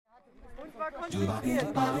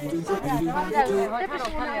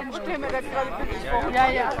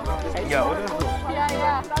Ja, oder so.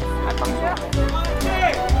 Ja.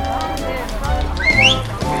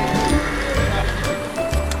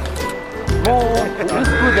 Wo bist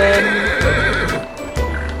du denn?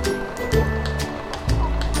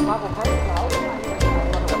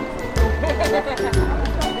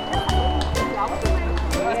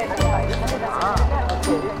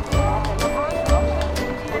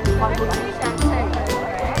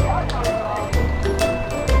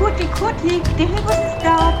 Kurti, der Hilbus ist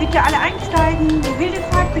da. Bitte alle einsteigen. Die wilde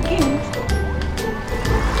Fahrt beginnt.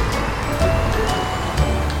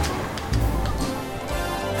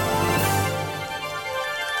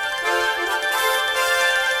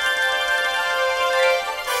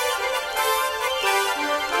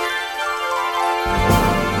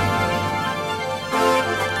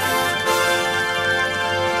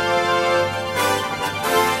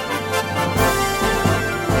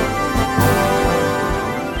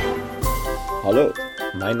 Hallo,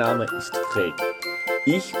 mein Name ist Fred.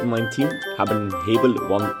 Ich und mein Team haben Hebel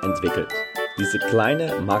One entwickelt. Diese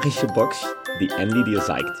kleine magische Box, die Andy dir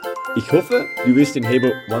zeigt. Ich hoffe, du wirst den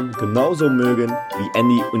Hebel One genauso mögen wie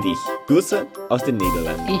Andy und ich. Grüße aus den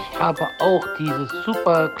Niederlanden. Ich habe auch dieses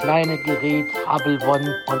super kleine Gerät Hubble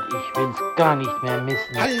One und ich will's gar nicht mehr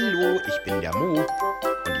missen. Hallo, ich bin der Mo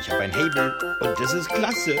und ich habe ein Hebel und das ist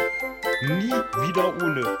klasse. Nie wieder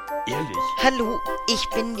ohne, ehrlich. Hallo, ich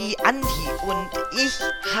bin die Andi und ich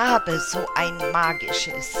habe so ein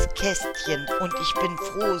magisches Kästchen und ich bin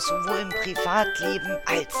froh, sowohl im Privatleben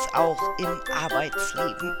als auch im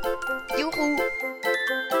Arbeitsleben. Juhu!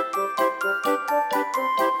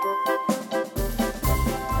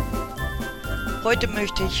 Heute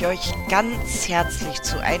möchte ich euch ganz herzlich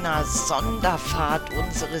zu einer Sonderfahrt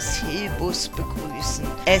unseres Hilbus begrüßen.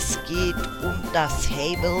 Es geht um das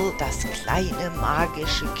Hebel, das kleine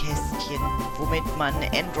magische Kästchen, womit man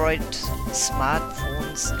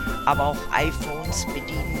Android-Smartphones, aber auch iPhones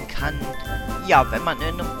bedienen kann. Ja, wenn man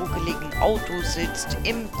in einem ruckeligen Auto sitzt,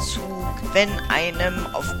 im Zug, wenn einem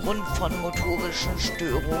aufgrund von motorischen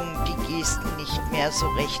Störungen die Gesten nicht mehr so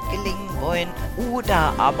recht gelingen wollen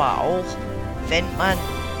oder aber auch wenn man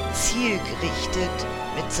zielgerichtet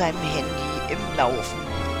mit seinem Handy im Laufen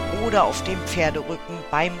oder auf dem Pferderücken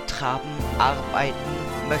beim Traben arbeiten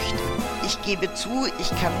möchte. Ich gebe zu, ich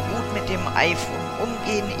kann gut mit dem iPhone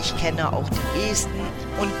umgehen, ich kenne auch die Gesten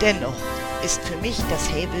und dennoch ist für mich das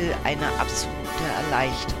Hebel eine absolute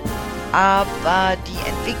Erleichterung. Aber die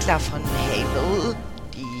Entwickler von Hebel,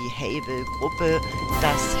 die Hebel-Gruppe,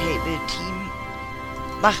 das Hebel-Team,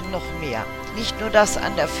 machen noch mehr. Nicht nur das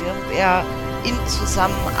an der Firmware in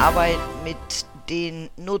Zusammenarbeit mit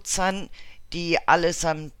den Nutzern, die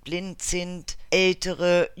allesamt blind sind,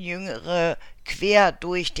 ältere, jüngere, quer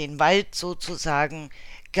durch den Wald sozusagen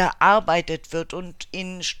gearbeitet wird und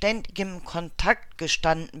in ständigem Kontakt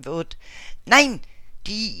gestanden wird. Nein,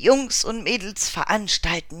 die Jungs und Mädels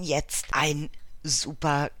veranstalten jetzt ein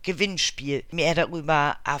super Gewinnspiel. Mehr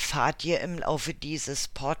darüber erfahrt ihr im Laufe dieses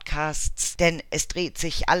Podcasts, denn es dreht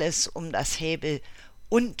sich alles um das Hebel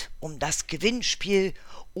und um das Gewinnspiel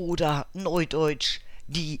oder neudeutsch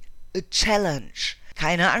die Challenge.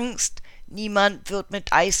 Keine Angst, niemand wird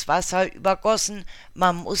mit Eiswasser übergossen,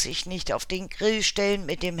 man muss sich nicht auf den Grill stellen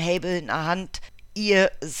mit dem Hebel in der Hand.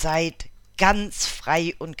 Ihr seid ganz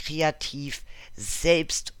frei und kreativ,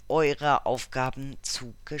 selbst eure Aufgaben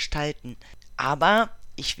zu gestalten. Aber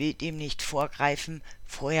ich will dem nicht vorgreifen,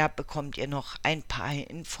 vorher bekommt ihr noch ein paar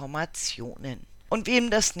Informationen. Und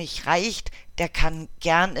wem das nicht reicht, der kann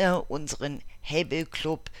gerne unseren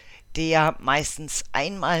Hebel-Club, der meistens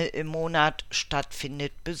einmal im Monat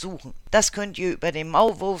stattfindet, besuchen. Das könnt ihr über den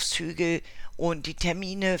Maulwurfshügel und die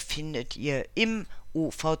Termine findet ihr im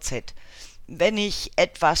OVZ. Wenn ich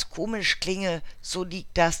etwas komisch klinge, so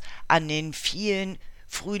liegt das an den vielen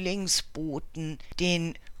Frühlingsboten,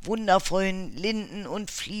 den wundervollen Linden-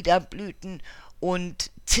 und Fliederblüten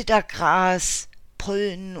und Zittergras,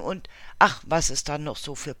 Pollen und ach, was es da noch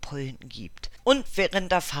so für Pollen gibt. Und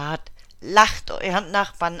während der Fahrt lacht euren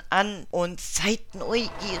Nachbarn an und seid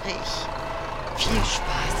neugierig. Viel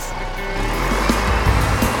Spaß!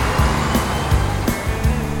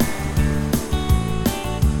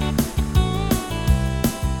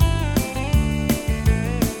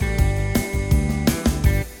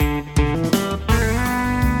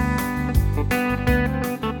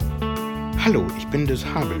 Hallo, ich bin des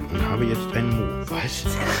Habel und habe jetzt ein Mo. Was?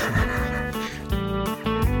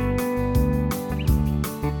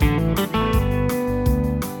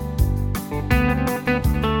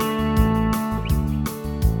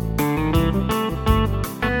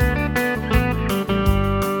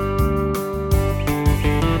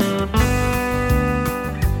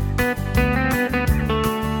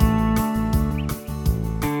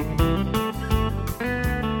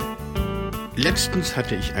 Jüngstens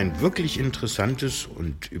hatte ich ein wirklich interessantes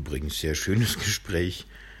und übrigens sehr schönes Gespräch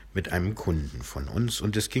mit einem Kunden von uns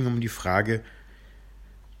und es ging um die Frage,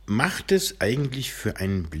 macht es eigentlich für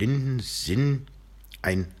einen Blinden Sinn,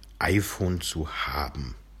 ein iPhone zu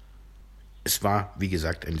haben? Es war, wie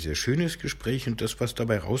gesagt, ein sehr schönes Gespräch und das, was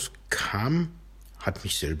dabei rauskam, hat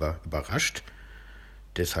mich selber überrascht.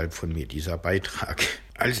 Deshalb von mir dieser Beitrag.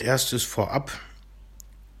 Als erstes vorab,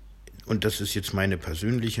 und das ist jetzt meine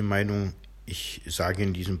persönliche Meinung, ich sage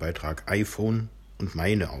in diesem Beitrag iPhone und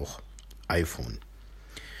meine auch iPhone.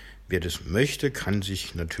 Wer das möchte, kann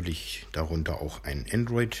sich natürlich darunter auch ein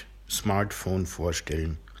Android-Smartphone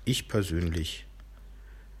vorstellen. Ich persönlich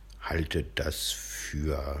halte das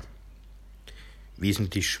für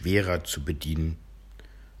wesentlich schwerer zu bedienen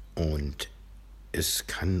und es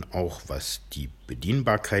kann auch, was die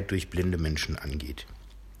Bedienbarkeit durch blinde Menschen angeht,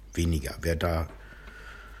 weniger. Wer da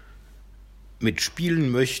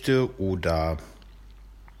mitspielen möchte oder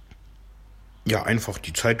ja einfach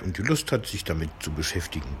die Zeit und die Lust hat, sich damit zu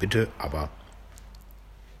beschäftigen, bitte, aber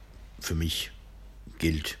für mich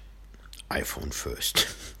gilt iPhone first.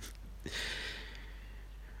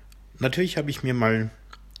 Natürlich habe ich mir mal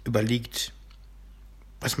überlegt,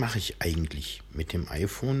 was mache ich eigentlich mit dem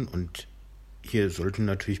iPhone? Und hier sollten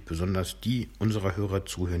natürlich besonders die unserer Hörer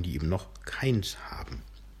zuhören, die eben noch keins haben.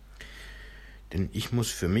 Denn ich muss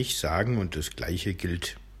für mich sagen, und das Gleiche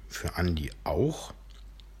gilt für Andi auch,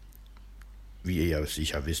 wie ihr ja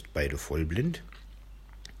sicher wisst, beide vollblind,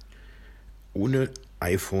 ohne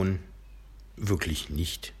iPhone wirklich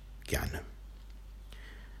nicht gerne.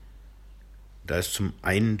 Da ist zum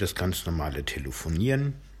einen das ganz normale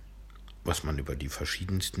Telefonieren, was man über die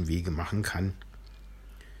verschiedensten Wege machen kann.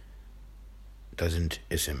 Da sind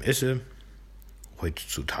SMS,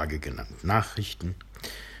 heutzutage genannt Nachrichten.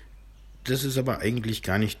 Das ist aber eigentlich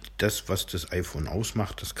gar nicht das, was das iPhone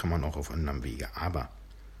ausmacht. Das kann man auch auf anderem Wege. Aber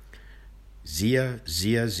sehr,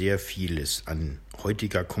 sehr, sehr vieles an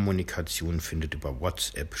heutiger Kommunikation findet über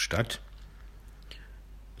WhatsApp statt.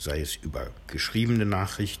 Sei es über geschriebene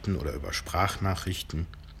Nachrichten oder über Sprachnachrichten.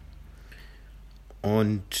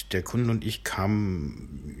 Und der Kunde und ich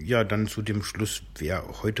kamen ja dann zu dem Schluss,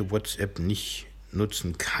 wer heute WhatsApp nicht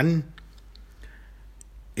nutzen kann,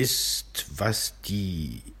 ist, was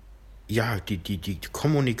die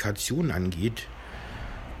Kommunikation angeht,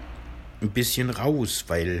 ein bisschen raus,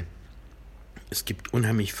 weil es gibt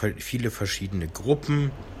unheimlich viele verschiedene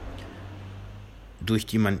Gruppen, durch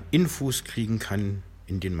die man Infos kriegen kann,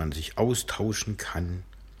 in denen man sich austauschen kann.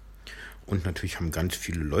 Und natürlich haben ganz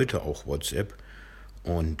viele Leute auch WhatsApp.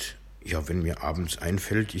 Und ja, wenn mir abends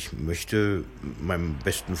einfällt, ich möchte meinem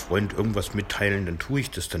besten Freund irgendwas mitteilen, dann tue ich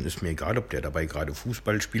das. Dann ist mir egal, ob der dabei gerade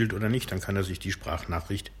Fußball spielt oder nicht. Dann kann er sich die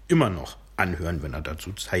Sprachnachricht immer noch anhören, wenn er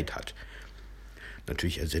dazu Zeit hat.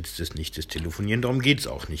 Natürlich ersetzt es nicht das Telefonieren, darum geht es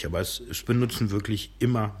auch nicht. Aber es benutzen wirklich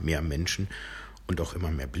immer mehr Menschen und auch immer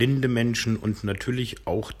mehr blinde Menschen und natürlich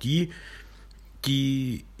auch die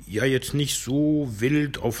ja jetzt nicht so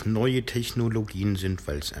wild auf neue Technologien sind,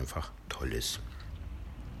 weil es einfach toll ist.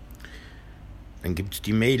 Dann gibt es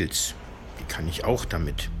die Mails, die kann ich auch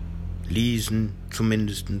damit lesen,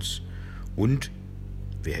 zumindest. Und,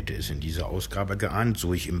 wer hätte es in dieser Ausgabe geahnt,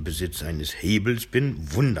 so ich im Besitz eines Hebels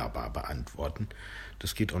bin, wunderbar beantworten.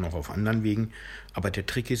 Das geht auch noch auf anderen Wegen. Aber der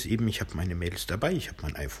Trick ist eben, ich habe meine Mails dabei, ich habe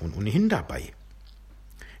mein iPhone ohnehin dabei.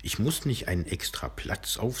 Ich muss nicht einen extra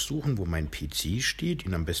Platz aufsuchen, wo mein PC steht,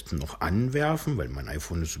 ihn am besten noch anwerfen, weil mein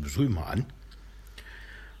iPhone ist sowieso immer an.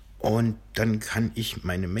 Und dann kann ich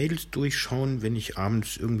meine Mails durchschauen, wenn ich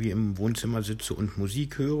abends irgendwie im Wohnzimmer sitze und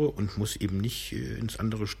Musik höre und muss eben nicht ins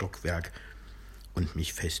andere Stockwerk und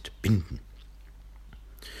mich festbinden.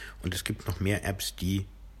 Und es gibt noch mehr Apps, die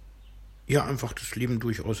ja einfach das Leben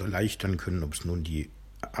durchaus erleichtern können, ob es nun die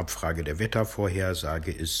Abfrage der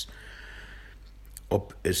Wettervorhersage ist,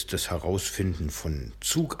 ob es das Herausfinden von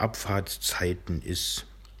Zugabfahrtszeiten ist.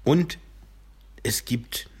 Und es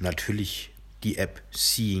gibt natürlich die App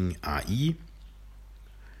Seeing AI.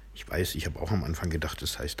 Ich weiß, ich habe auch am Anfang gedacht,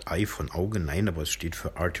 das heißt Eye von Auge. Nein, aber es steht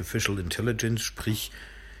für Artificial Intelligence, sprich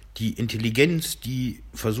die Intelligenz, die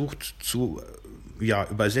versucht zu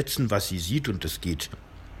übersetzen, was sie sieht. Und das geht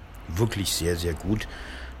wirklich sehr, sehr gut.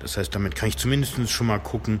 Das heißt, damit kann ich zumindest schon mal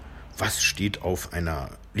gucken, was steht auf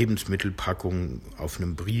einer Lebensmittelpackung, auf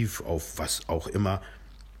einem Brief, auf was auch immer.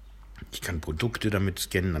 Ich kann Produkte damit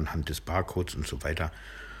scannen anhand des Barcodes und so weiter.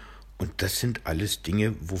 Und das sind alles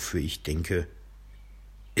Dinge, wofür ich denke,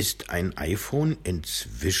 ist ein iPhone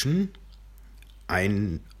inzwischen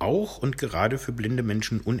ein auch und gerade für blinde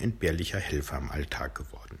Menschen unentbehrlicher Helfer im Alltag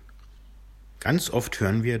geworden. Ganz oft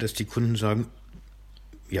hören wir, dass die Kunden sagen,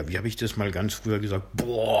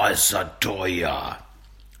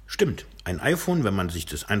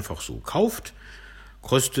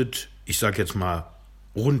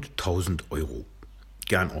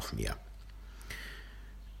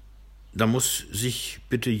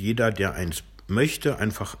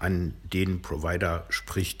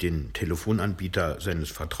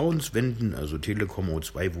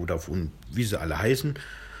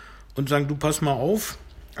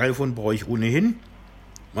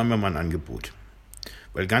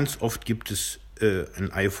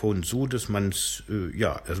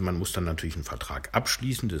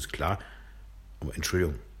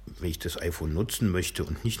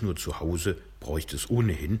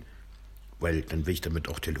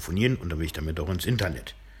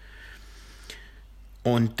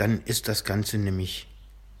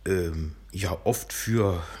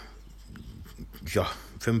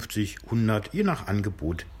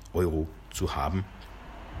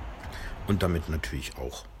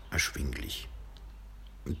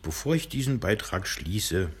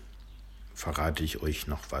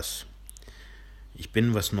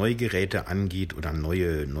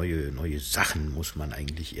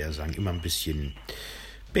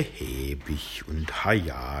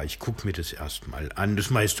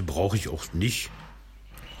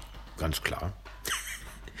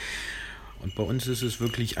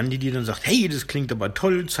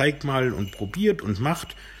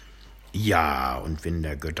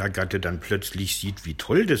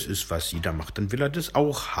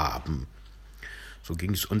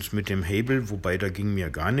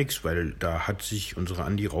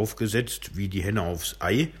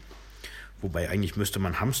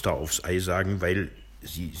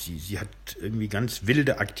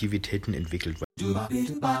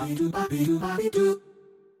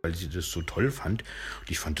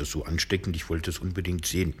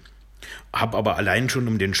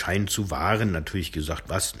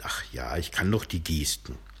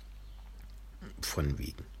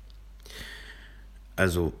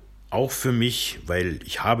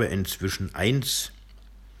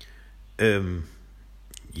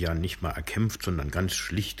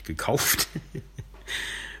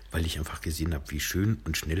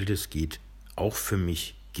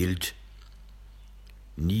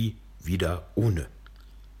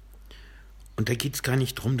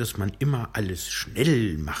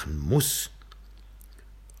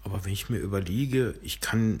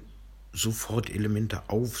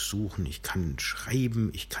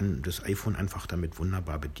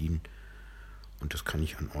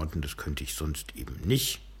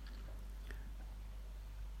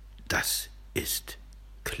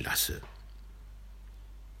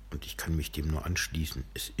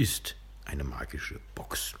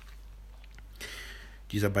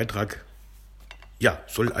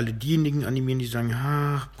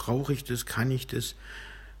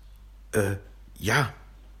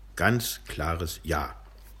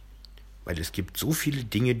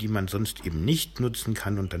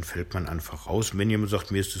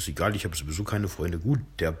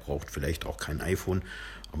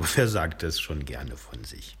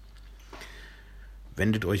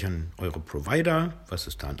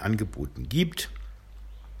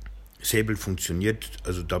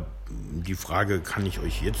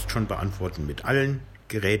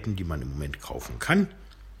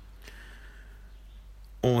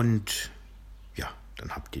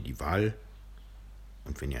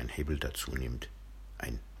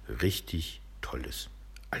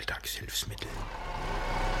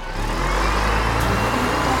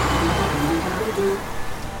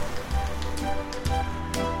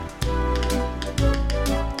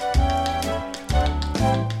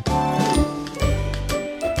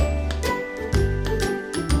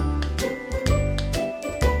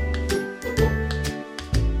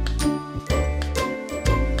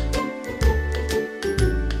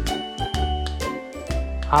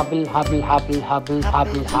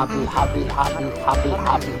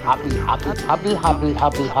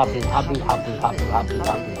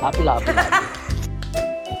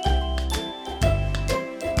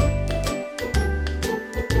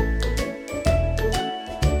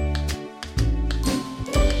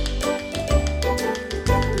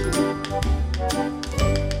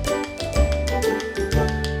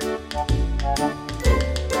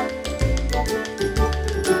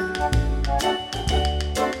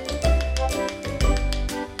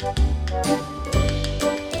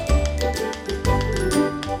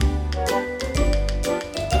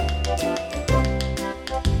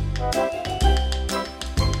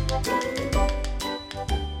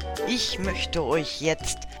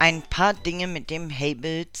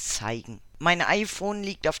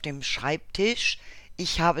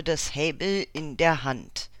 Ich habe das Hebel in der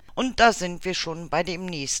Hand. Und da sind wir schon bei dem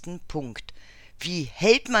nächsten Punkt. Wie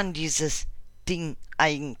hält man dieses Ding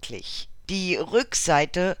eigentlich? Die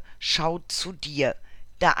Rückseite schaut zu dir.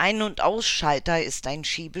 Der Ein- und Ausschalter ist ein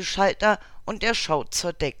Schiebeschalter und er schaut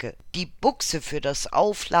zur Decke. Die Buchse für das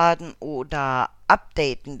Aufladen oder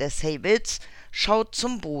Updaten des Hebels schaut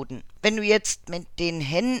zum Boden. Wenn du jetzt mit den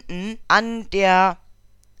Händen an der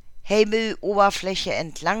Hebel-Oberfläche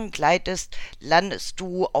entlang gleitest, landest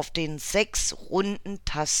du auf den 6 runden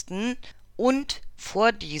Tasten und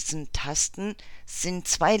vor diesen Tasten sind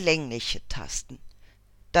 2 längliche Tasten.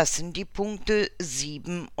 Das sind die Punkte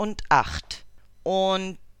 7 und 8.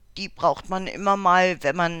 Und die braucht man immer mal,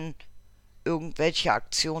 wenn man irgendwelche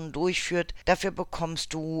Aktionen durchführt. Dafür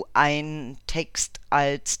bekommst du einen Text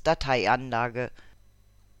als Dateianlage.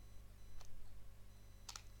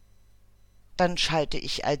 Dann schalte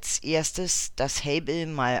ich als erstes das Hebel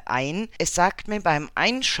mal ein. Es sagt mir beim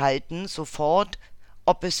Einschalten sofort,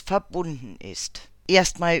 ob es verbunden ist.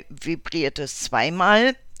 Erstmal vibriert es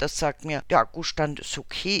zweimal. Das sagt mir, der Akkustand ist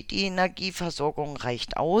okay, die Energieversorgung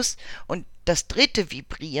reicht aus. Und das dritte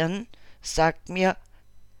Vibrieren sagt mir,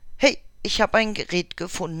 hey, ich habe ein Gerät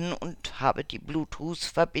gefunden und habe die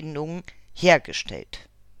Bluetooth-Verbindung hergestellt.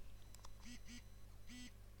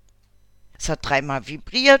 Es hat 3-mal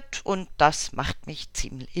vibriert und das macht mich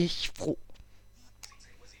ziemlich froh.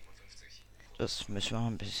 Das müssen wir mal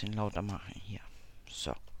ein bisschen lauter machen hier.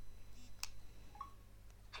 So.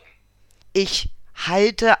 Ich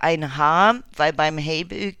halte ein Haar, weil beim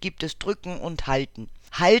Hebel gibt es Drücken und Halten.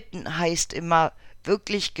 Halten heißt immer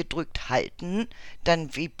wirklich gedrückt halten,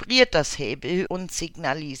 dann vibriert das Hebel und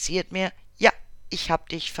signalisiert mir, ja, ich habe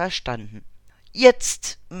dich verstanden.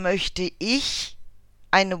 Jetzt möchte ich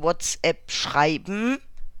eine WhatsApp schreiben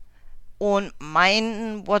und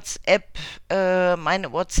meine WhatsApps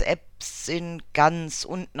sind ganz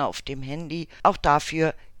unten auf dem Handy. Auch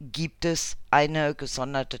dafür gibt es eine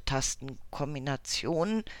gesonderte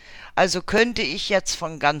Tastenkombination. Also könnte ich jetzt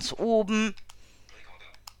von ganz oben,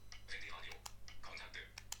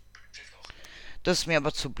 das ist mir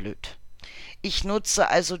aber zu blöd. Ich nutze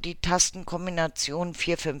also die Tastenkombination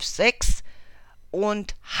 4, 5, 6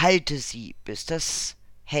 und halte sie, bis das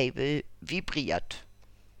Hebel vibriert.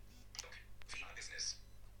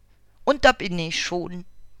 Und da bin ich schon.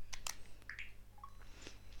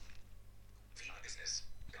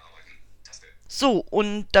 So,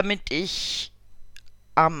 und damit ich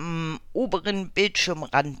am oberen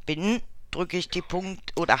Bildschirmrand bin, drücke ich die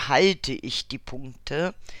Punkte oder halte ich die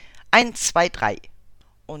Punkte 1, 2, 3.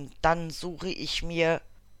 Und dann suche ich mir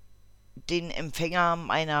den Empfänger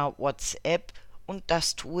meiner WhatsApp und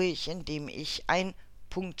das tue ich, indem ich ein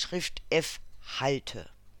Punktschrift F halte.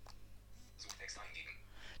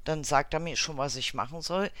 Dann sagt er mir schon, was ich machen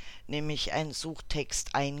soll, nämlich einen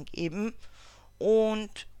Suchtext eingeben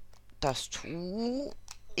und das tue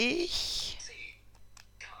ich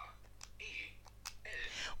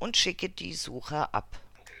und schicke die Suche ab.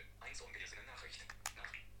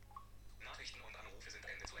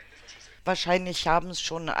 Wahrscheinlich haben es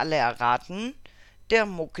schon alle erraten, der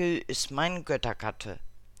Muckel ist mein Göttergatte.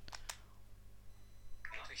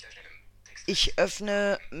 Ich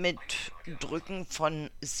öffne mit Drücken von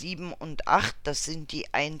 7 und 8, das sind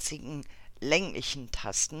die einzigen länglichen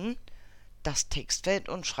Tasten, das Textfeld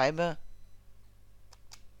und schreibe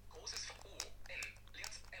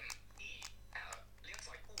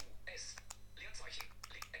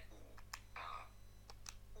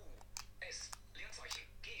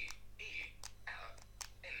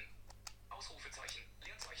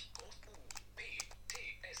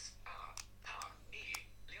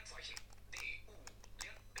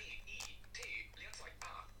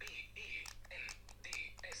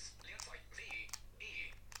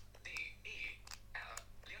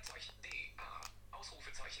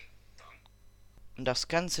und das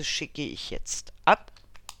Ganze schicke ich jetzt ab.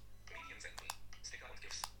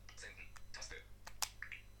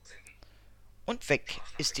 Und weg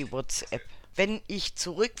ist die WhatsApp. Wenn ich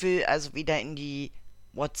zurück will, also wieder in die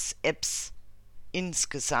WhatsApps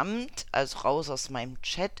insgesamt, also raus aus meinem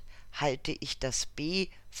Chat, halte ich das B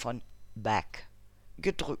von Back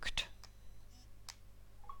gedrückt.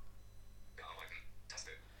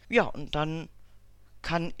 Ja, und dann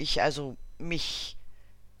kann ich also mich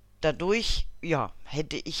dadurch, ja,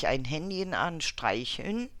 hätte ich ein Handy in Hand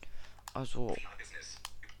streicheln, also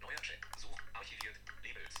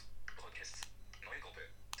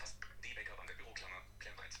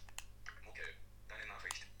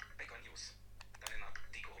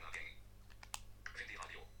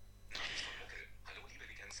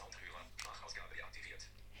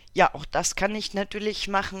Ja, auch das kann ich natürlich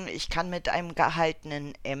machen. Ich kann mit einem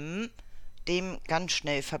gehaltenen M dem ganz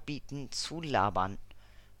schnell verbieten zu labern.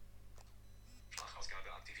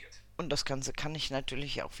 Und das Ganze kann ich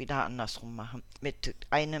natürlich auch wieder andersrum machen. Mit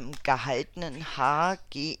einem gehaltenen H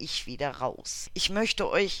gehe ich wieder raus. Ich möchte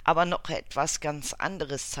euch aber noch etwas ganz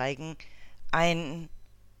anderes zeigen. Ein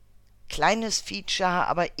kleines Feature,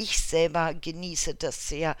 aber ich selber genieße das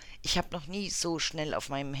sehr. Ich habe noch nie so schnell auf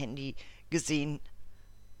meinem Handy gesehen,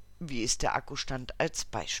 wie ist der Akkustand als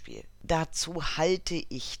Beispiel. Dazu halte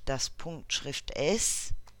ich das Punktschrift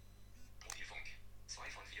S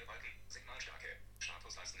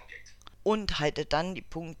und halte dann die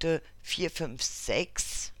Punkte 4, 5,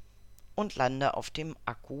 6 und lande auf dem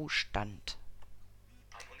Akkustand.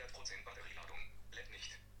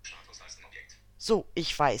 So,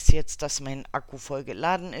 ich weiß jetzt, dass mein Akku voll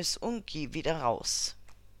geladen ist und gehe wieder raus.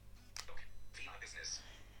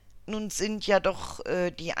 Nun sind ja doch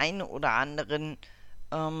die eine oder anderen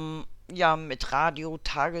mit Radio,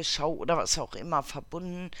 Tagesschau oder was auch immer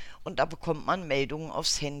verbunden und da bekommt man Meldungen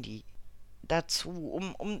aufs Handy. Dazu,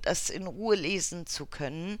 um das in Ruhe lesen zu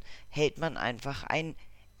können, hält man einfach ein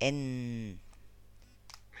N.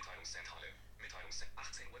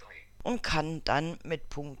 Und kann dann mit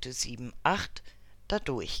Punkte 7, 8 da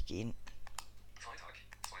durchgehen. Freitag,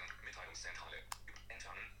 2, Mitteilungszentrale.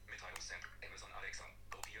 Entfernen, Mitteilungszentrale. Amazon Alexa.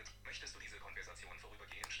 Gruppiert. Möchtest du diese Konversation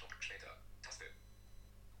vorübergehend stoppen? Später. Taste.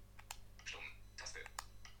 Stumm. Taste.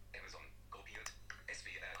 Amazon. Gruppiert.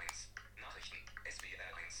 SWR 1. Nachrichten.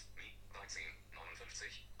 SWR 1. Mi. 13.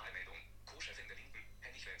 59. Einmeldung. Co-Chefin der Linken.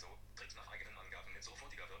 Hennig Welso. Tritt nach eigenen Angaben mit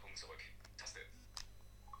sofortiger Wirkung zurück. Taste.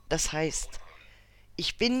 Das heißt,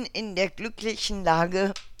 ich bin in der glücklichen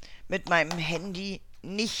Lage, mit meinem Handy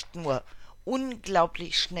nicht nur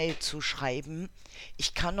unglaublich schnell zu schreiben,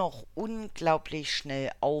 ich kann auch unglaublich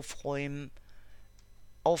schnell aufräumen,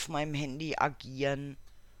 auf meinem Handy agieren,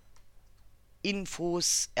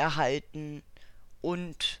 Infos erhalten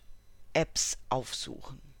und Apps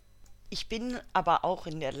aufsuchen. Ich bin aber auch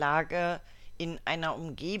in der Lage, in einer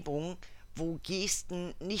Umgebung, wo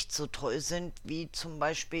Gesten nicht so toll sind, wie zum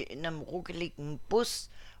Beispiel in einem ruckeligen Bus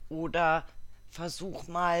oder versuch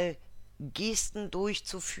mal Gesten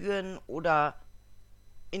durchzuführen oder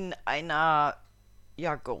in einer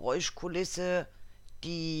Geräuschkulisse,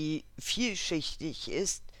 die vielschichtig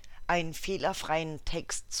ist, einen fehlerfreien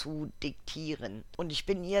Text zu diktieren. Und ich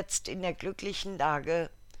bin jetzt in der glücklichen Lage,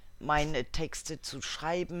 meine Texte zu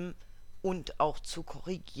schreiben und auch zu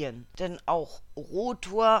korrigieren. Denn auch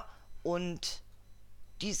Rotor und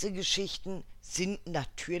diese Geschichten sind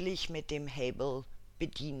natürlich mit dem Hable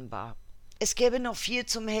bedienbar. Es gäbe noch viel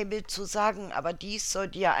zum Hable zu sagen, aber dies soll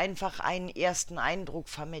dir einfach einen ersten Eindruck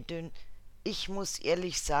vermitteln. Ich muss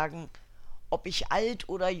ehrlich sagen, ob ich alt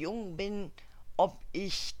oder jung bin, ob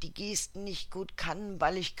ich die Gesten nicht gut kann,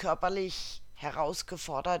 weil ich körperlich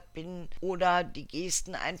herausgefordert bin oder die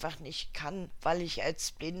Gesten einfach nicht kann, weil ich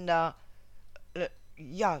als Blinder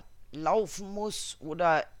laufen muss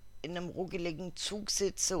oder in einem ruckeligen Zug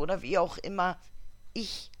sitze oder wie auch immer.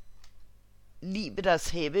 Ich liebe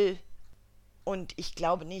das Hable und ich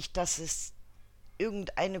glaube nicht, dass es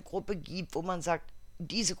irgendeine Gruppe gibt, wo man sagt,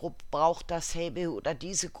 diese Gruppe braucht das Hable oder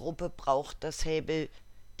diese Gruppe braucht das Hable.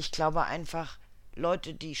 Ich glaube einfach,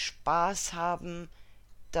 Leute, die Spaß haben,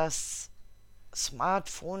 das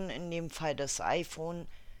Smartphone, in dem Fall das iPhone,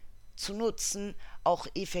 zu nutzen, auch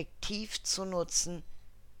effektiv zu nutzen,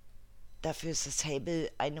 dafür ist das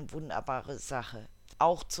Hable eine wunderbare Sache.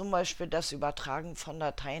 Auch zum Beispiel das Übertragen von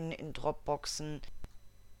Dateien in Dropboxen,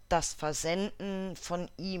 das Versenden von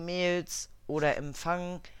E-Mails oder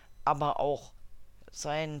Empfangen, aber auch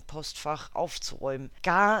sein Postfach aufzuräumen.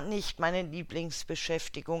 Gar nicht meine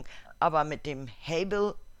Lieblingsbeschäftigung, aber mit dem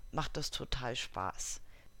Hable macht das total Spaß.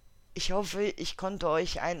 Ich hoffe, ich konnte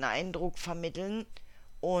euch einen Eindruck vermitteln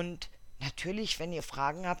und natürlich, wenn ihr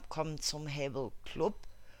Fragen habt, kommt zum Hable Club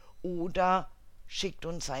oder schickt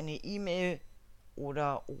uns eine E-Mail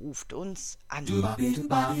oder ruft uns an. Jetzt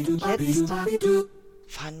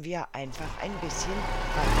fahren wir einfach ein bisschen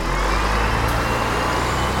weiter.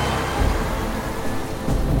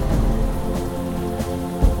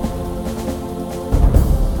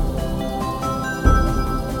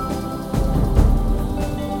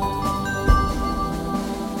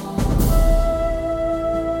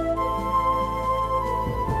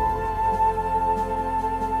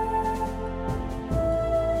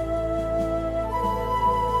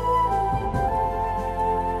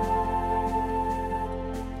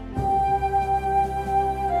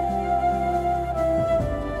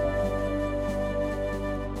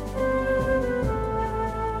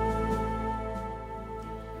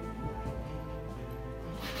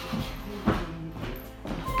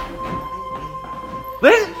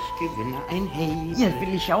 Was? Ich gewinne ein Hebel. Ja,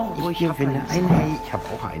 will ich auch. Ich gewinne ein Hebel. Ich habe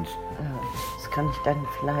auch eins. Das kann ich dann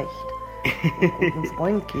vielleicht einem guten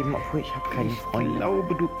Freund geben, obwohl ich habe keine Freunde. Ich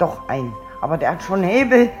glaube, du... Doch, einen. Aber der hat schon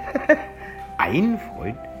Hebel. Ein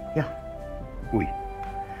Freund? Ja. Ui.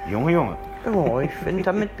 Junge. Oh, ich finde,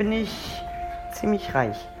 damit bin ich ziemlich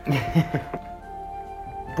reich.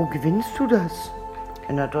 Wo gewinnst du das?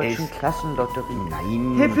 In der deutschen Klassenlotterie.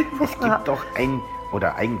 Nein, Hebel, es gibt doch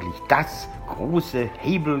oder eigentlich das große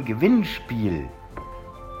Hebel-Gewinnspiel.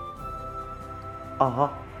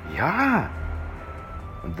 Aha. Ja.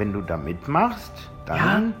 Und wenn du da mitmachst,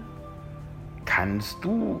 dann kannst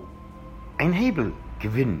du ein Hebel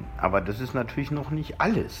gewinnen. Aber das ist natürlich noch nicht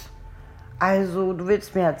alles. Also, du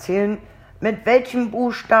willst mir erzählen, mit welchem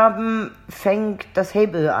Buchstaben fängt das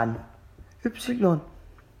Hebel an? Y.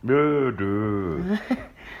 Dö.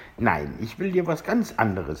 Nein, ich will dir was ganz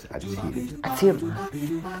anderes erzählen. Erzähl mal.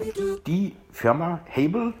 Die Firma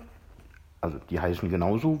Hebel, also die heißen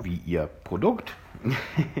genauso wie ihr Produkt.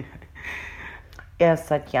 Erst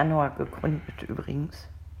seit Januar gegründet übrigens.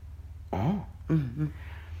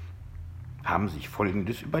 Haben sich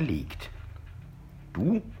Folgendes überlegt.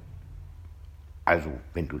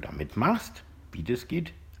 Wenn du da mitmachst, wie das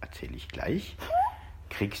geht, erzähle ich gleich,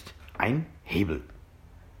 kriegst ein Hebel.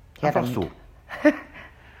 Ja, Einfach damit. so.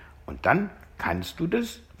 Und dann kannst du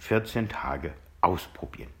das 14 Tage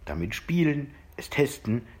ausprobieren. Damit spielen, es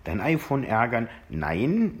testen, dein iPhone ärgern.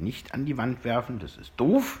 Nein, nicht an die Wand werfen, das ist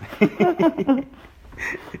doof.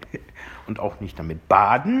 Und auch nicht damit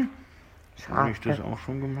baden, weil ich das auch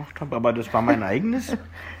schon gemacht habe, aber das war mein eigenes.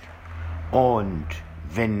 Und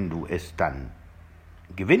wenn du es dann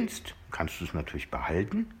gewinnst, kannst du es natürlich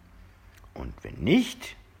behalten. Und wenn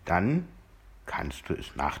nicht, dann kannst du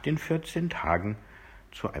es nach den 14 Tagen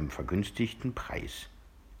zu einem vergünstigten Preis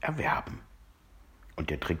erwerben. Und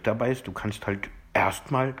der Trick dabei ist, du kannst halt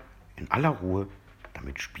erstmal in aller Ruhe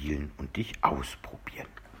damit spielen und dich ausprobieren.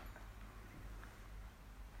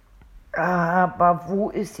 Aber wo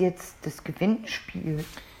ist jetzt das Gewinnspiel?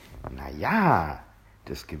 Naja,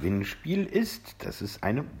 das Gewinnspiel ist, dass es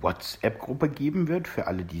eine WhatsApp-Gruppe geben wird für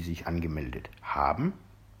alle, die sich angemeldet haben.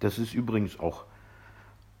 Das ist übrigens auch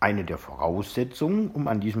eine der Voraussetzungen, um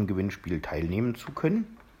an diesem Gewinnspiel teilnehmen zu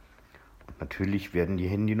können. Und natürlich werden die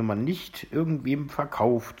Handynummern nicht irgendwem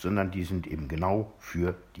verkauft, sondern die sind eben genau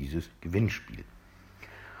für dieses Gewinnspiel.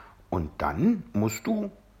 Und dann musst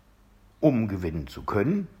du, um gewinnen zu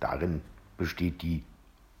können, darin besteht die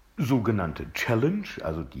sogenannte Challenge,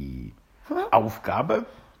 also die Aufgabe,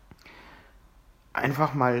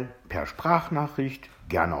 einfach mal per Sprachnachricht,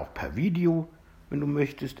 gerne auch per Video, wenn du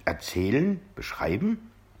möchtest, erzählen, beschreiben,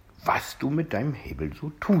 was du mit deinem Hebel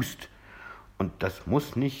so tust. Und das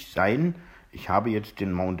muss nicht sein, ich habe jetzt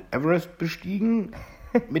den Mount Everest bestiegen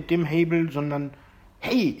mit dem Hebel, sondern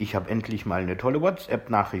hey, ich habe endlich mal eine tolle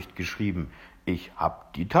WhatsApp-Nachricht geschrieben. Ich habe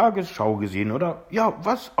die Tagesschau gesehen oder ja,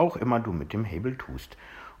 was auch immer du mit dem Hebel tust.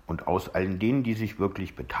 Und aus allen denen, die sich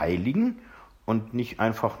wirklich beteiligen und nicht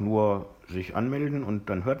einfach nur sich anmelden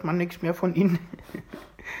und dann hört man nichts mehr von ihnen,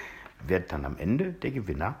 wird dann am Ende der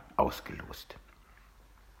Gewinner ausgelost.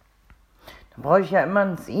 Da brauche ich ja immer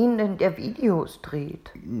einen Sehenden, der Videos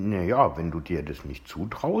dreht. Naja, wenn du dir das nicht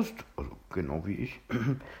zutraust, also genau wie ich,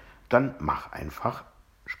 dann mach einfach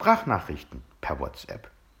Sprachnachrichten per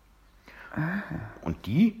WhatsApp. Und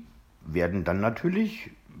die werden dann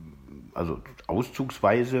natürlich, also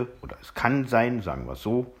auszugsweise, oder es kann sein, sagen wir es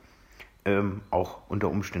so, auch unter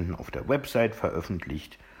Umständen auf der Website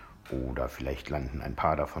veröffentlicht oder vielleicht landen ein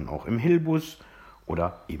paar davon auch im Hillbus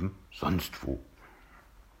oder eben sonst wo.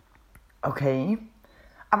 Okay.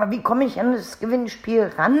 Aber wie komme ich an das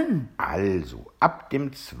Gewinnspiel ran? Also, ab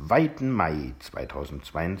dem 2. Mai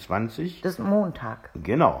 2022. Das ist Montag.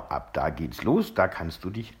 Genau, ab da geht's los, da kannst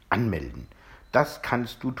du dich anmelden. Das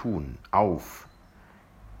kannst du tun auf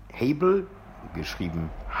Hebel,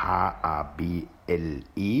 geschrieben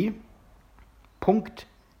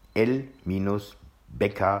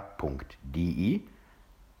hable.l-becker.de,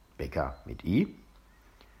 Becker mit E.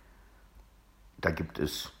 Da gibt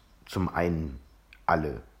es zum einen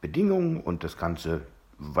alle Bedingungen und das Ganze,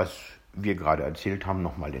 was wir gerade erzählt haben,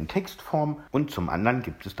 nochmal in Textform. Und zum anderen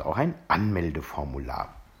gibt es da auch ein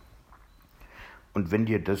Anmeldeformular. Und wenn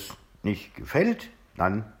dir das nicht gefällt,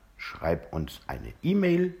 dann schreib uns eine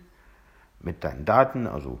E-Mail mit deinen Daten,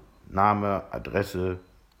 also Name, Adresse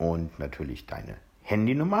und natürlich deine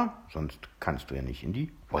Handynummer, sonst kannst du ja nicht in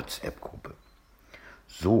die WhatsApp-Gruppe.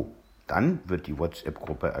 So, dann wird die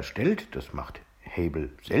WhatsApp-Gruppe erstellt, das macht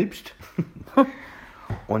Hebel selbst.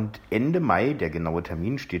 Und Ende Mai, der genaue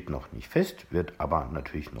Termin steht noch nicht fest, wird aber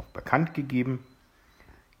natürlich noch bekannt gegeben,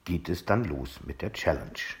 geht es dann los mit der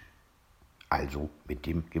Challenge. Also mit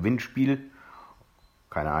dem Gewinnspiel.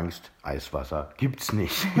 Keine Angst, Eiswasser gibt's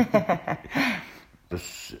nicht.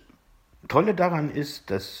 Das Tolle daran ist,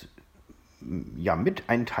 dass ja mit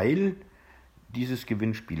ein Teil dieses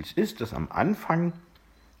Gewinnspiels ist, dass am Anfang,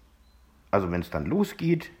 also wenn es dann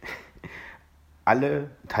losgeht, alle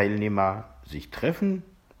Teilnehmer sich treffen,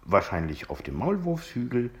 wahrscheinlich auf dem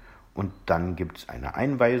Maulwurfshügel, und dann gibt es eine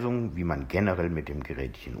Einweisung, wie man generell mit dem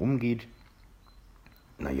Gerätchen umgeht.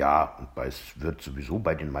 Naja, und es wird sowieso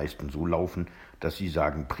bei den meisten so laufen, dass sie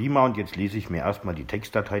sagen, prima, und jetzt lese ich mir erstmal die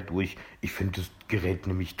Textdatei durch. Ich finde das Gerät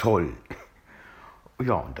nämlich toll.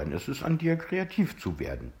 Ja, und dann ist es an dir, kreativ zu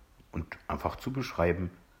werden und einfach zu beschreiben,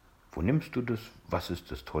 wo nimmst du das, was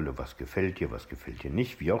ist das Tolle, was gefällt dir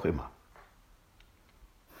nicht, wie auch immer.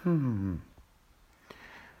 Und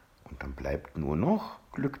dann bleibt nur noch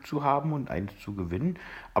Glück zu haben und eins zu gewinnen.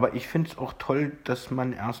 Aber ich finde es auch toll, dass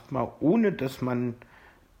man erstmal, ohne dass man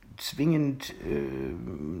zwingend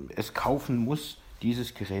es kaufen muss,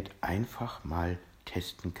 dieses Gerät einfach mal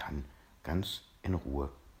testen kann. Ganz in Ruhe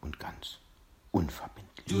und ganz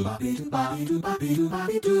unverbindlich.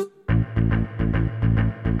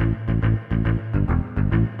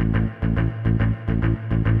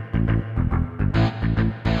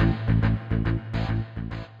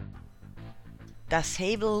 Das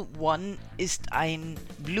Hable One ist ein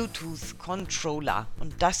Bluetooth-Controller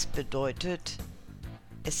und das bedeutet,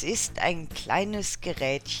 es ist ein kleines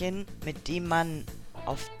Gerätchen, mit dem man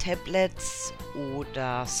auf Tablets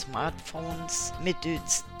oder Smartphones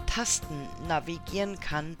mittels Tasten navigieren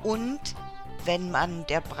kann und, wenn man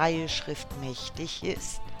der Brailleschrift mächtig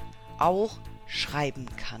ist, auch schreiben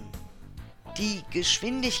kann. Die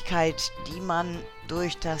Geschwindigkeit, die man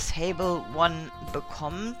durch das Hable One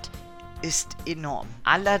bekommt, ist enorm.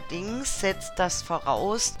 Allerdings setzt das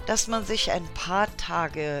voraus, dass man sich ein paar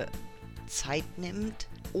Tage Zeit nimmt,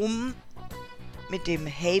 um mit dem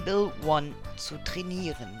Hable One zu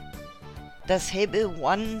trainieren. Das Hable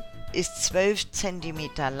One ist 12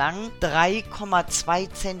 cm lang,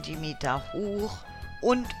 3,2 cm hoch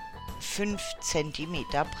und 5 cm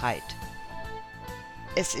breit.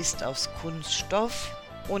 Es ist aus Kunststoff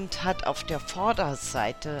und hat auf der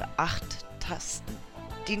Vorderseite 8 Tasten.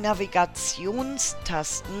 Die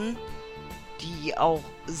Navigationstasten, die auch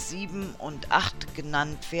 7 und 8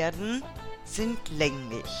 genannt werden, sind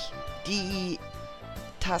länglich. Die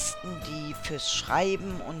Tasten, die fürs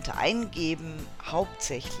Schreiben und Eingeben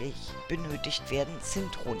hauptsächlich benötigt werden,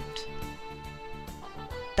 sind rund.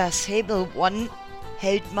 Das Hable One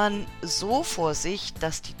hält man so vor sich,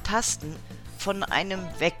 dass die Tasten von einem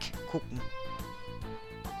weggucken.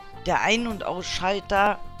 Der Ein- und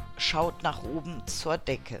Ausschalter schaut nach oben zur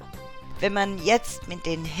Decke. Wenn man jetzt mit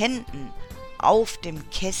den Händen auf dem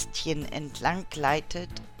Kästchen entlang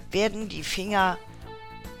gleitet, werden die Finger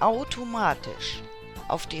automatisch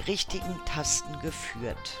auf die richtigen Tasten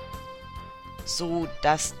geführt, so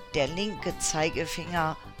dass der linke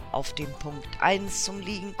Zeigefinger auf den Punkt 1 zum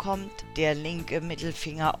Liegen kommt, der linke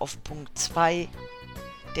Mittelfinger auf Punkt 2,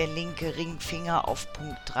 der linke Ringfinger auf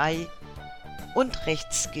Punkt 3 und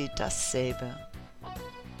rechts gilt dasselbe.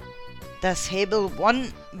 Das Hable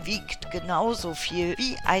One wiegt genauso viel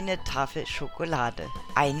wie eine Tafel Schokolade,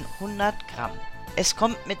 100 Gramm. Es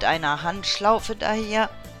kommt mit einer Handschlaufe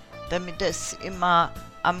daher, damit es immer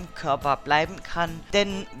am Körper bleiben kann.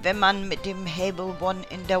 Denn wenn man mit dem Hable One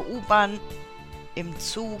in der U-Bahn, im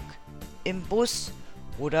Zug, im Bus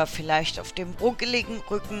oder vielleicht auf dem ruckeligen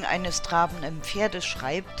Rücken eines trabenden Pferdes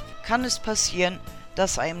schreibt, kann es passieren,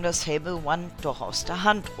 dass einem das Hable One doch aus der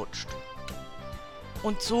Hand rutscht.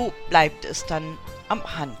 Und so bleibt es dann am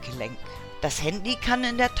Handgelenk. Das Handy kann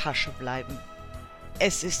in der Tasche bleiben.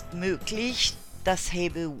 Es ist möglich, das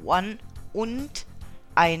Hable One und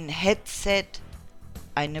ein Headset,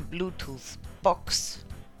 eine Bluetooth-Box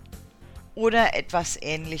oder etwas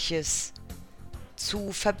Ähnliches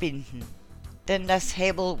zu verbinden. Denn das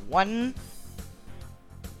Hable One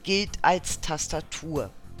gilt als Tastatur.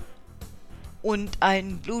 Und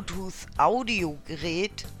ein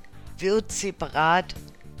Bluetooth-Audiogerät wird separat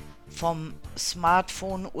vom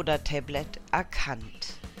Smartphone oder Tablet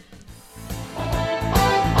erkannt.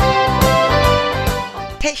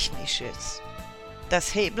 Technisches.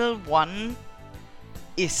 Das Hable One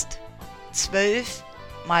ist 12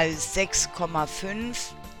 x 6,5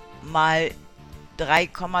 x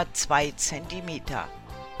 3,2 cm.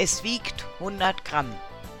 Es wiegt 100 Gramm.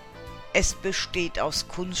 Es besteht aus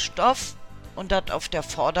Kunststoff und hat auf der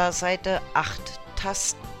Vorderseite 8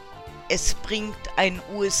 Tasten. Es bringt ein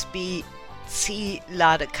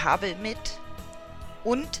USB-C-Ladekabel mit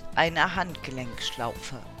und eine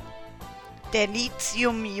Handgelenkschlaufe. Der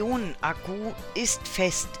Lithium-Ionen-Akku ist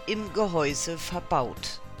fest im Gehäuse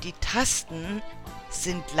verbaut. Die Tasten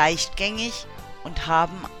sind leichtgängig und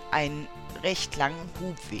haben einen recht langen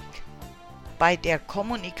Hubweg. Bei der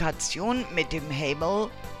Kommunikation mit dem Hable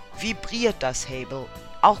vibriert das Hable.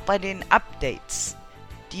 Auch bei den Updates,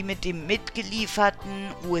 die mit dem mitgelieferten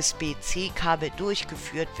USB-C-Kabel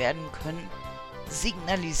durchgeführt werden können,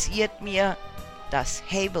 signalisiert mir das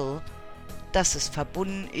Hable, dass es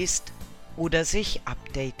verbunden ist oder sich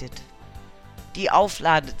updatet. Die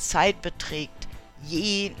Aufladezeit beträgt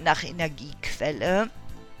je nach Energiequelle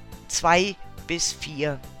 2 bis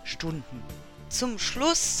 4 Stunden. Zum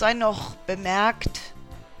Schluss sei noch bemerkt,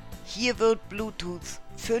 hier wird Bluetooth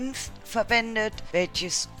 5 verwendet,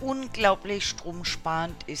 welches unglaublich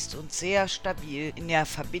stromsparend ist und sehr stabil in der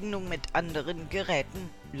Verbindung mit anderen Geräten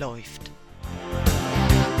läuft.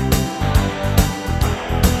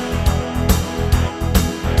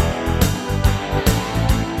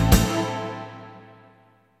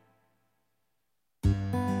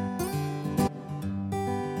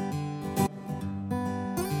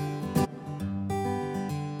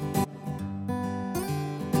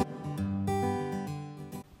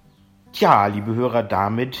 Ja, liebe Hörer,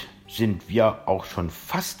 damit sind wir auch schon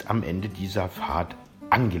fast am Ende dieser Fahrt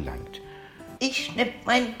angelangt. Ich schnipp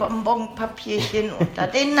mein Bonbonpapierchen unter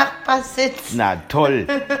den Nachbarsitz. Na toll,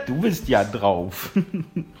 du bist ja drauf.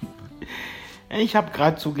 Ich habe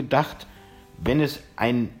gerade so gedacht, wenn es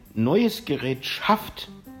ein neues Gerät schafft,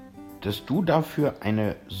 dass du dafür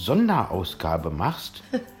eine Sonderausgabe machst,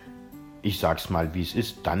 ich sag's mal, wie es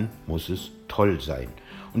ist, dann muss es toll sein.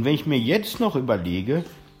 Und wenn ich mir jetzt noch überlege,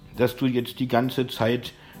 dass du jetzt die ganze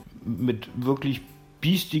Zeit mit wirklich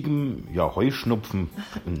biestigem, Heuschnupfen,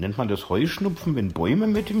 nennt man das Heuschnupfen, wenn Bäume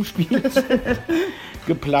mit im Spiel sind,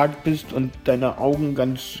 geplagt bist und deine Augen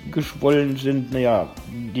ganz geschwollen sind,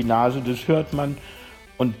 die Nase, das hört man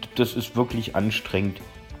und das ist wirklich anstrengend,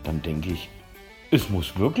 dann denke ich, es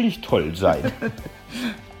muss wirklich toll sein.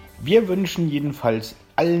 Wir wünschen jedenfalls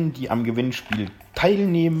allen, die am Gewinnspiel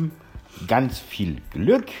teilnehmen, ganz viel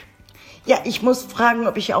Glück. Ja, ich muss fragen,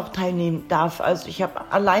 ob ich auch teilnehmen darf. Also ich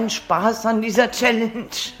habe allein Spaß an dieser Challenge.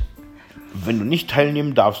 Wenn du nicht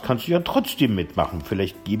teilnehmen darfst, kannst du ja trotzdem mitmachen.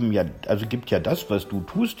 Vielleicht gibt ja das, was du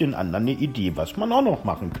tust, den anderen eine Idee, was man auch noch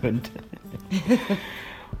machen könnte.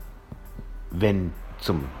 Wenn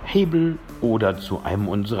zum Hable oder zu einem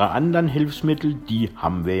unserer anderen Hilfsmittel, die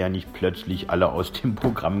haben wir ja nicht plötzlich alle aus dem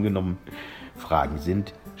Programm genommen, Fragen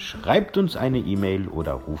sind, schreibt uns eine E-Mail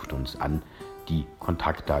oder ruft uns an. Die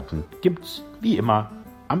Kontaktdaten gibt's wie immer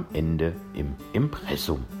am Ende im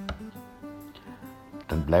Impressum.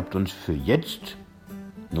 Dann bleibt uns für jetzt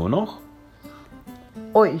nur noch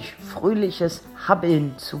euch fröhliches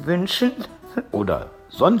Habbeln zu wünschen. Oder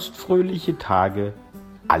sonst fröhliche Tage,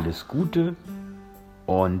 alles Gute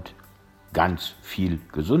und ganz viel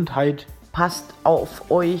Gesundheit. Passt auf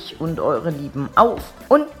euch und eure Lieben auf.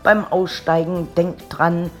 Und beim Aussteigen denkt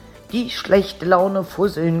dran, die schlechte Laune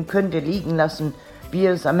Fusseln könnt ihr liegen lassen.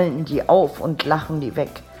 Wir sammeln die auf und lachen die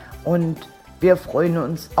weg. Und wir freuen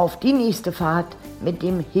uns auf die nächste Fahrt mit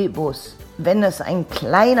dem Hillbus. Wenn es ein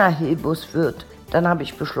kleiner Hillbus wird, dann habe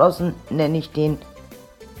ich beschlossen, nenne ich den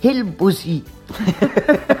Hillbussi.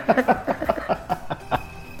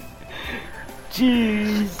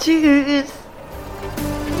 Tschüss. Tschüss.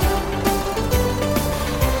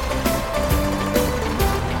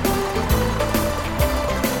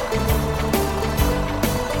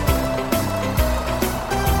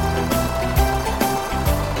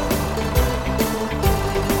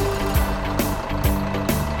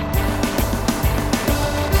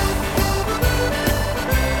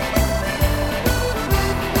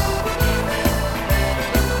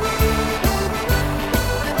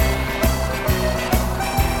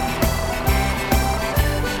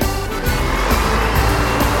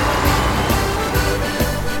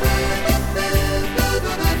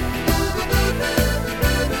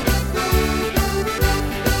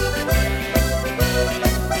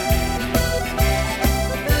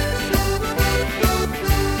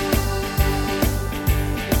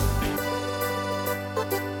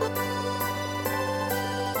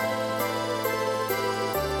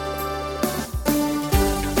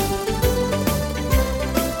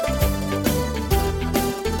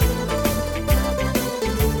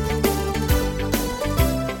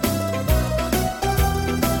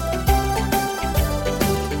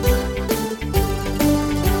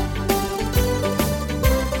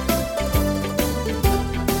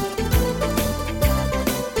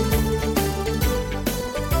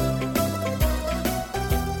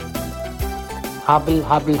 Hubble,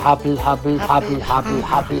 Hubble, Hubble, Hubble, Hubble, Hubble, Hubble,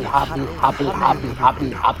 Hubble, Hubble, Hubble,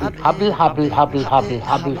 Hubble, Hubble, Hubble, Hubble, Hubble, Hubble,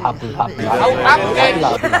 Hubble, Hubble, Hubble, Hubble.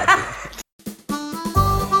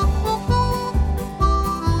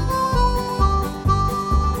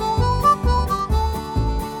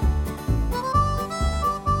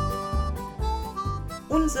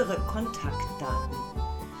 Unsere Kontaktdaten: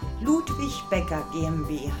 Ludwig Becker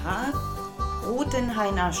GmbH,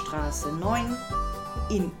 Rothenhainer Straße 9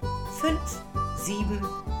 in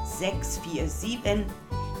 57647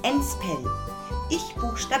 Enspel. Ich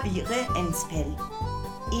buchstabiere Enspel.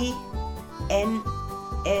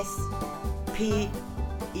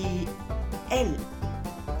 E-N-S-P-E-L.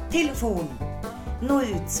 Telefon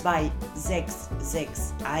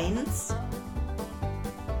 02661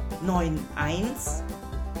 91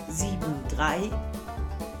 73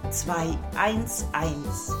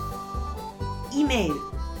 211. E-Mail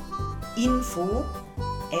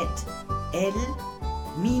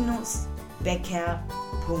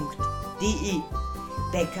info@l-becker.de.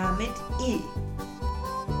 Becker mit E.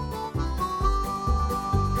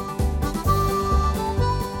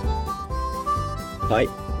 Hi,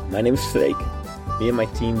 my name is Freek. Me and my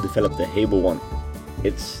team developed the Hable One.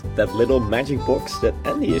 It's that little magic box that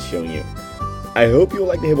Andy is showing you. I hope you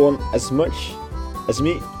like the Hable One as much as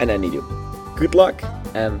me and Andy do. Good luck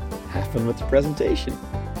and have fun with the presentation.